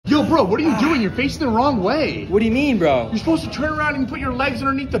Yo, bro, what are you doing? You're facing the wrong way. What do you mean, bro? You're supposed to turn around and put your legs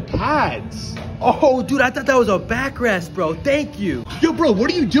underneath the pads. Oh, dude, I thought that was a backrest, bro. Thank you. Yo, bro,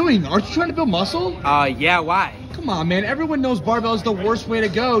 what are you doing? Aren't you trying to build muscle? Yeah, why? Come on, man. Everyone knows barbell's the worst way to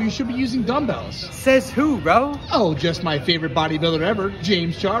go. You should be using dumbbells. Says who, bro? Oh, just my favorite bodybuilder ever,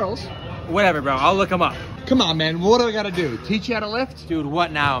 James Charles. Whatever, bro. I'll look him up. Come on, man. What do I gotta do? Teach you how to lift? Dude,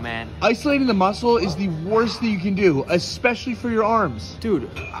 what now, man? Isolating the muscle is the worst thing you can do, especially for your arms. Dude,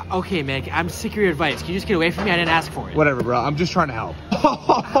 okay, man. I'm sick of your advice. Can you just get away from me? I didn't ask for it. Whatever, bro. I'm just trying to help.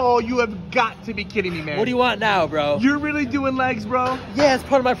 Oh, you have got to be kidding me, man. What do you want now, bro? You're really doing legs, bro? Yeah, it's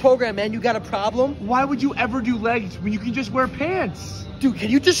part of my program, man. You got a problem? Why would you ever do legs when you can just wear pants? Dude, can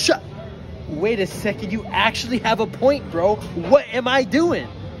you just shut... Wait a second. You actually have a point, bro. What am I doing?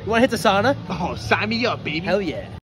 You want to hit the sauna? Oh, sign me up, baby. Hell yeah.